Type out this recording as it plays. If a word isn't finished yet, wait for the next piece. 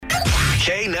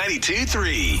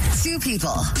K92-3. Two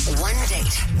people, one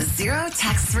date, 0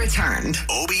 texts returned.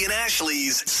 Obie and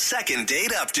Ashley's second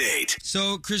date update.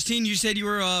 So, Cristine, you said you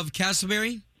were of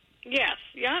Castleberry? Yes,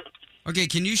 yeah. Okay,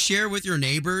 can you share with your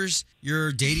neighbors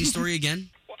your dating story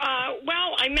again?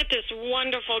 Well, I met this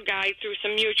wonderful guy through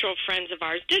some mutual friends of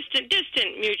ours,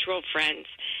 distant mutual friends.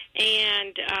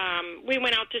 And we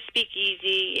went out to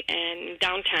Speakeasy and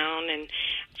downtown. And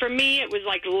for me, it was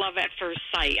like love at first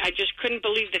sight. I just couldn't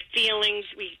believe the feelings.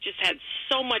 We just had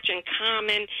so much in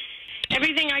common.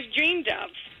 Everything I've dreamed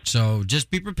of. So just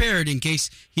be prepared in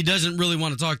case he doesn't really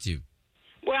want to talk to you.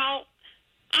 Well,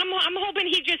 I'm hoping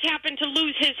he just happened to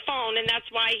lose his phone, and that's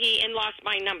why he lost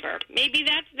my number. Maybe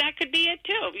that could be it,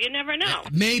 too. You never know.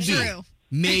 Maybe. True.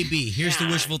 Maybe. Here's the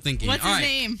wishful thinking. What's All his right.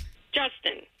 name?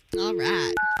 Justin. All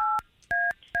right.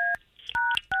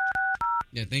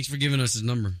 Yeah, thanks for giving us his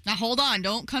number. Now, hold on.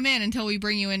 Don't come in until we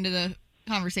bring you into the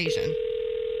conversation.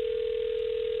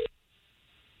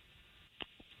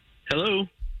 Hello.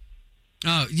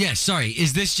 Oh, yes, sorry.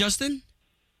 Is this Justin?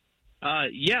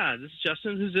 Yeah, this is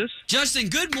Justin. Who's this? Justin,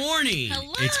 good morning.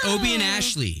 Hello. It's Obie and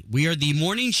Ashley. We are the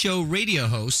morning show radio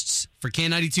hosts for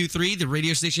K92.3, the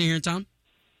radio station here in town.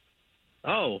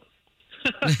 Oh.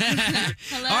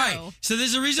 Hello. All right, so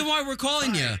there's a reason why we're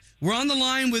calling you. We're on the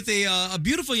line with a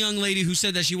beautiful young lady who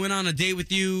said that she went on a date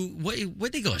with you.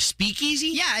 What'd they go, a speakeasy?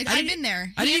 Yeah, I've been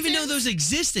there. I didn't even know Hamptons? those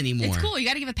exist anymore. It's cool. You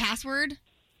got to give a password.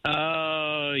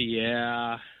 Oh,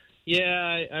 yeah.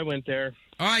 Yeah, I went there.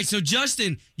 All right, so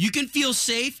Justin, you can feel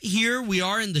safe here. We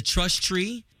are in the trust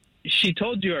tree. She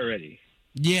told you already.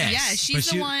 Yes. Yeah, she's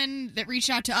the one that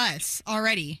reached out to us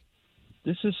already.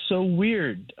 This is so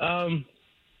weird.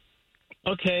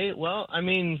 Okay, well, I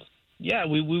mean, yeah,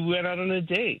 we went out on a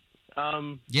date.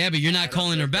 Yeah, but you're not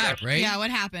calling her back, right? Yeah, what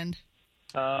happened?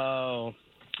 Oh,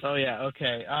 yeah,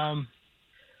 okay. All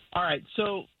right,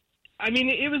 so, I mean,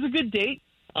 it was a good date,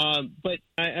 but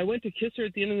I went to kiss her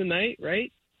at the end of the night,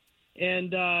 right?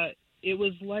 And it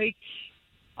was like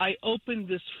I opened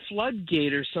this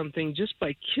floodgate or something just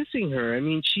by kissing her. I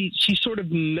mean, she sort of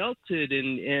melted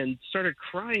and started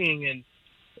crying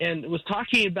and was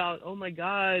talking about, oh, my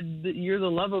God, you're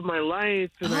the love of my life,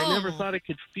 and I never thought I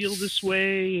could feel this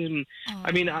way. And,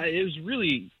 I mean, it was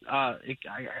really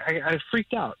I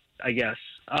freaked out, I guess.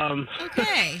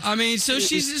 Okay. I mean, so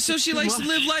she likes to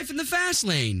live life in the fast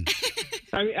lane.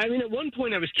 I mean, at one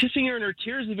point I was kissing her and her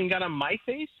tears even got on my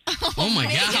face. Oh, my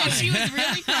God. Yeah, she was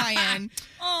really crying.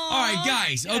 All right,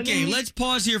 guys. Okay, let's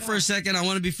pause here for a second. I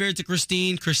want to be fair to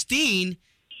Cristine. Cristine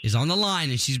is on the line,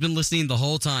 and she's been listening the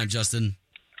whole time, Justin.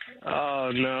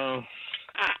 Oh, no.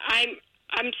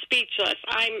 I'm speechless.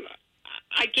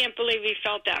 I can't believe he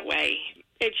felt that way.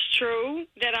 It's true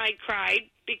that I cried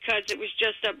because it was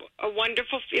just a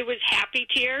wonderful, it was happy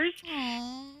tears.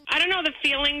 Aww. I don't know, the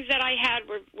feelings that I had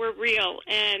were real,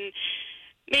 and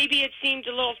maybe it seemed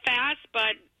a little fast,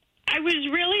 but I was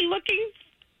really looking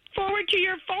forward to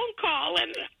your phone call,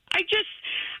 and I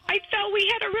felt we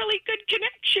had a really good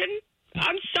connection.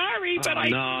 I'm sorry, but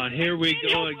here we can't go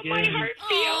help what again. my heart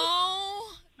feels.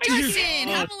 Oh, Justin,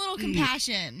 have a little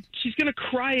compassion. She's going to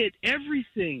cry at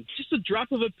everything. Just a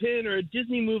drop of a pin or a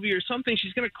Disney movie or something,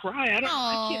 she's going to cry. I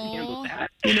can't handle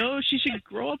that. You know, she should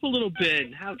grow up a little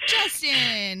bit.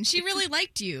 Justin, she really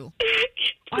liked you.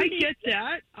 I get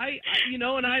that. I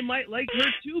and I might like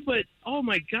her too, but oh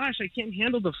my gosh, I can't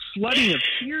handle the flooding of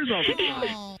tears all the time.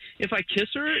 Oh. If I kiss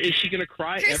her, is she going to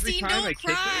cry every Christine, time I don't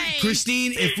kiss her? cry.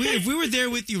 Christine, if we were there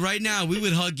with you right now, we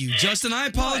would hug you. Justin, I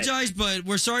apologize, but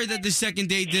we're sorry that this second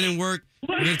date didn't work.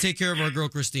 We're going to take care of our girl,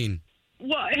 Christine.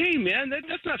 Well, hey, man,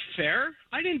 that's not fair.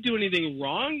 I didn't do anything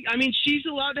wrong. I mean, she's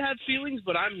allowed to have feelings,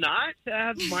 but I'm not to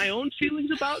have my own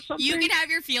feelings about something. You can have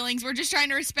your feelings. We're just trying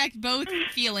to respect both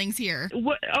feelings here.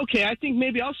 What? Okay, I think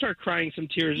maybe I'll start crying some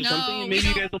tears or something, and maybe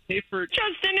you guys will pay for it.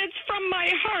 Justin, it's from my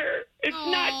heart. It's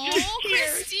not just tears.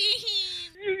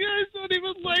 Christine. You guys don't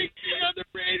even like me on the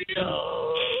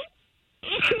radio.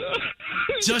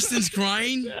 Justin's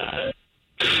crying?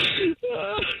 Justin,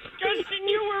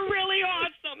 you were really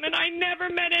awesome, and I never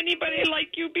met anybody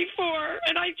like you before,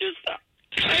 and I was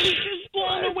just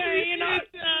blown away, and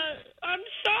I'm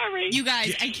sorry. You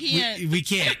guys, I can't. We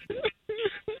can't.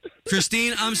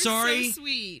 Christine, I'm sorry. So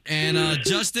sweet. And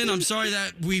Justin, I'm sorry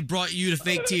that we brought you to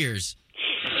fake tears.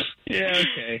 Yeah,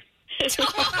 okay.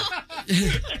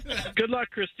 Good luck,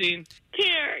 Christine.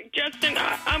 Here, Justin,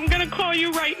 I'm going to call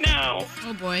you right now.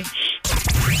 Oh, boy.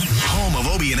 Home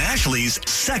of Obie and Ashley's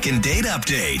second date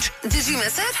update. Did you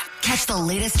miss it? Catch the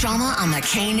latest drama on the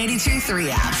K82 3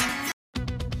 app.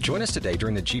 Join us today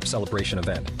during the Jeep Celebration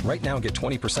event. Right now, get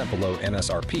 20% below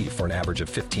MSRP for an average of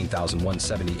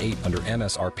 $15,178 under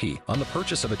MSRP on the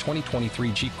purchase of a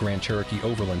 2023 Jeep Grand Cherokee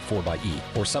Overland 4xE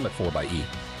or Summit 4xE.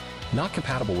 Not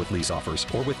compatible with lease offers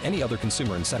or with any other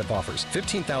consumer incentive offers.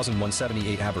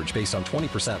 $15,178 average based on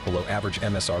 20% below average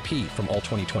MSRP from all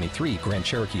 2023 Grand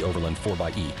Cherokee Overland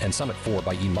 4xE and Summit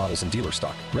 4xE models in dealer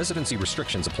stock. Residency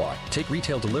restrictions apply. Take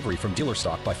retail delivery from dealer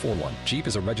stock by 4/1. Jeep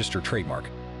is a registered trademark.